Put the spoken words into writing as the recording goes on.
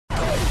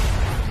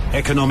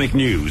Economic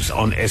news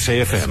on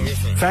SAfm.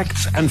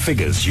 Facts and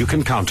figures you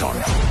can count on.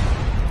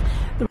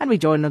 And we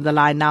join on the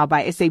line now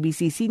by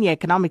SABC Senior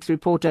Economics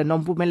Reporter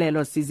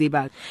Nompumelelo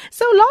Siziba.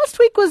 So last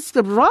week was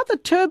rather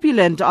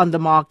turbulent on the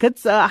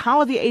markets. How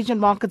are the Asian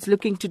markets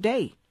looking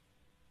today?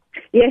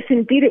 Yes,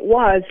 indeed it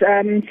was.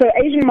 So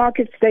Asian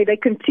markets today, they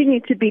continue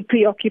to be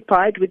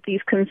preoccupied with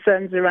these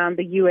concerns around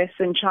the US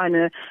and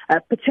China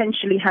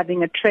potentially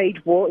having a trade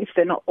war if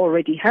they're not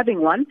already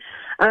having one.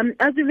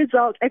 As a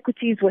result,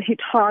 equities were hit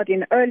hard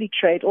in early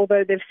trade,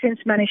 although they've since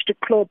managed to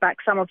claw back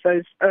some of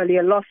those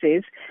earlier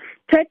losses.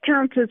 Tech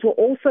counters were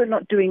also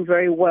not doing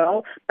very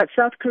well, but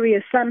South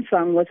Korea's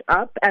Samsung was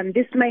up, and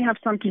this may have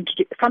something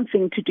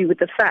to do with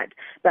the fact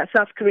that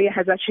South Korea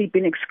has actually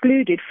been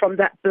excluded from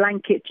that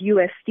blanket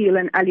U.S. steel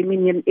and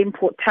aluminium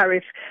import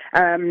tariff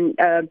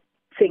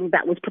thing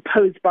that was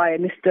proposed by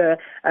Mr.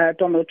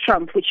 Donald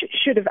Trump, which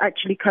should have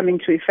actually come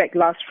into effect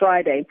last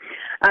Friday.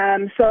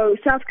 So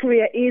South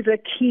Korea is a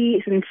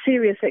key and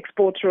serious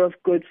exporter of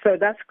goods, so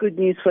that's good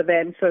news for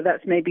them. So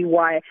that's maybe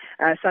why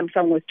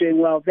Samsung was doing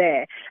well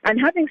there. And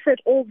having said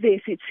all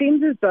this, it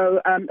seems as though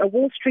a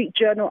Wall Street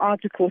Journal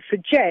article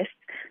suggests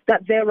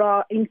that there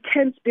are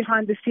intense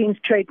behind-the-scenes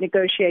trade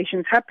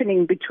negotiations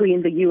happening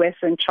between the U.S.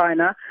 and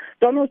China.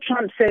 Donald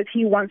Trump says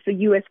he wants the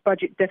U.S.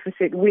 budget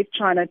deficit with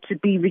China to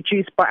be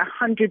reduced by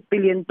 $100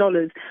 billion,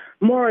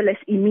 more or less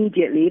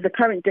immediately. The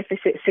current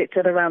deficit sits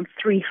at around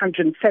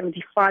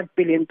 $375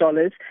 billion.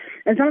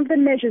 And some of the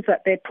measures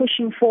that they're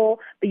pushing for,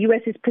 the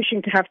U.S. is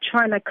pushing to have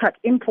China cut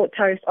import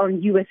tariffs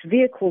on U.S.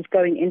 vehicles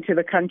going into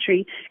the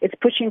country. It's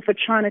pushing for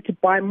China to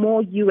buy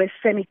more U.S.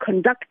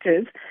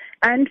 semiconductors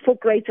and for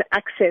greater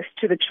access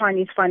to the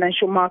Chinese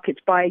financial markets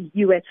by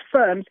U.S.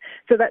 firms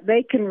so that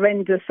they can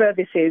render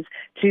services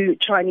to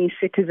Chinese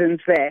citizens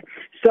there.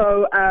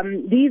 So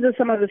these are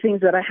some of the things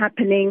that are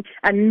happening,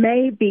 and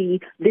maybe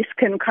this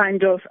can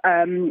kind of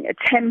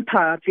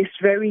temper this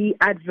very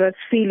adverse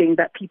feeling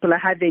that people are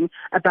having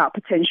about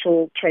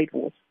potential trade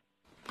wars.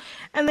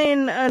 And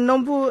then,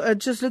 Nompu,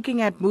 just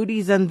looking at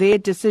Moody's and their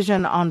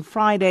decision on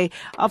Friday,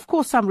 of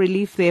course, some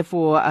relief there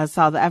for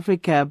South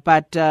Africa,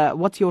 but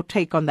what's your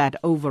take on that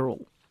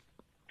overall?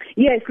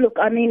 Yes, look,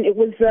 I mean, it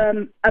was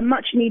a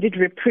much-needed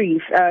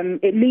reprieve.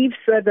 It leaves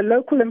the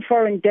local and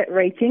foreign debt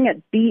rating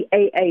at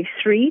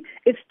Baa3.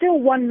 It's still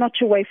one notch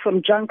away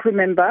from junk,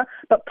 remember,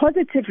 but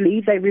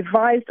positively, they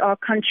revised our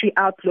country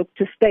outlook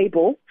to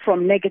stable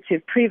from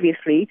negative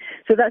previously,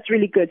 so that's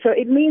really good. So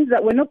it means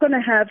that we're not going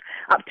to have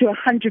up to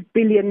 100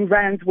 billion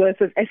rands worth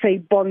of SA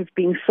bonds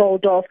being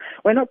sold off.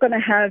 We're not going to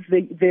have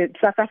the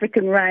South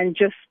African rand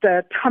just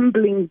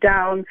tumbling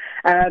down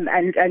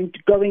and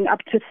going up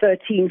to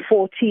 13,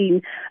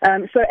 14.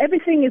 So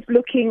everything is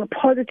looking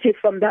positive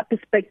from that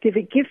perspective.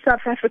 It gives South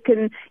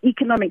African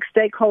economic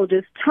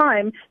stakeholders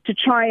time to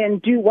try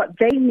and do what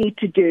they need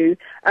to do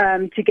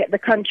to get the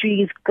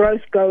country's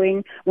growth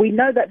going. We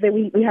know that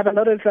we have a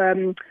lot of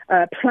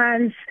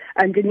plans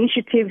and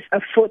initiatives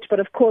afoot, but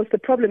of course the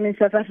problem in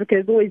South Africa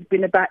has always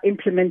been about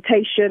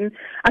implementation.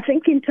 I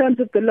think in terms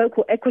of the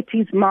local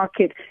equities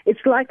market, it's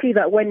likely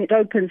that when it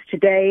opens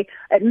today,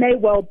 it may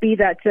well be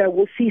that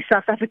we'll see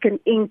South African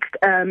Inc.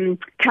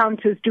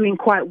 Counters doing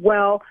quite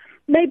well.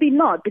 Maybe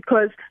not,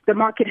 because the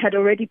market had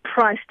already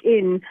priced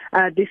in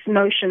this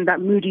notion that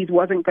Moody's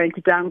wasn't going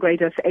to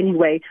downgrade us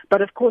anyway.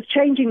 But of course,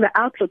 changing the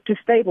outlook to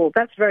stable,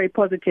 that's very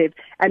positive,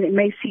 and it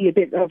may see a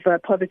bit of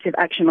positive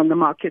action on the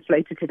markets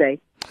later today.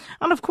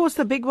 And of course,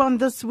 the big one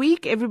this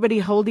week, everybody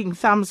holding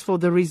thumbs for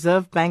the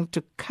Reserve Bank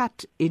to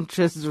cut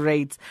interest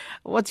rates.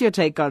 What's your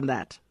take on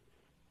that?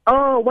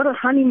 Oh, what a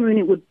honeymoon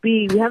it would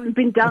be. We haven't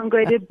been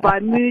downgraded by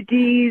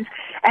Moody's.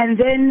 And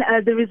then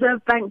the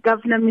Reserve Bank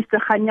Governor,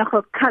 Mr.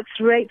 Kganyago, cuts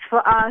rates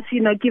for us,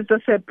 gives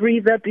us a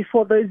breather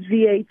before those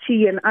VAT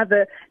and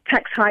other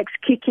tax hikes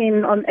kick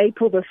in on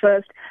April the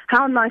 1st.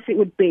 How nice it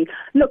would be.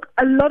 Look,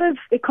 a lot of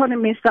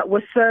economists that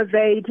were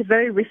surveyed,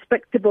 very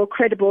respectable,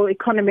 credible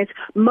economists,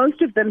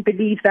 most of them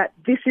believe that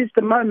this is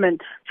the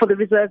moment for the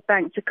Reserve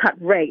Bank to cut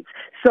rates.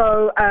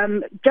 So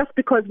just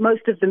because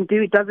most of them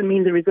do, it doesn't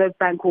mean the Reserve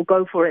Bank will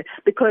go for it,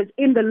 because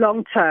in the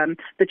long term,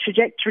 the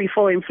trajectory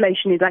for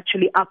inflation is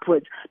actually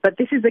upwards. But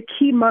this is a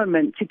key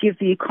moment to give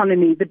the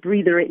economy the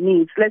breather it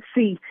needs. Let's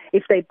see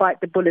if they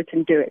bite the bullet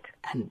and do it.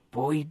 And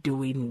boy, do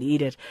we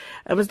need it.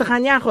 Mr.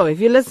 Kganyago, if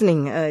you're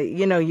listening,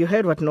 you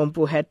heard what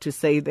Nompu had to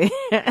say there.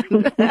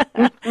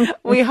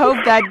 We hope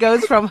that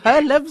goes from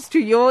her lips to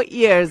your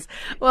ears.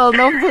 Well,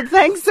 Nompu,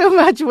 thanks so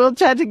much. We'll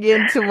chat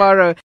again tomorrow.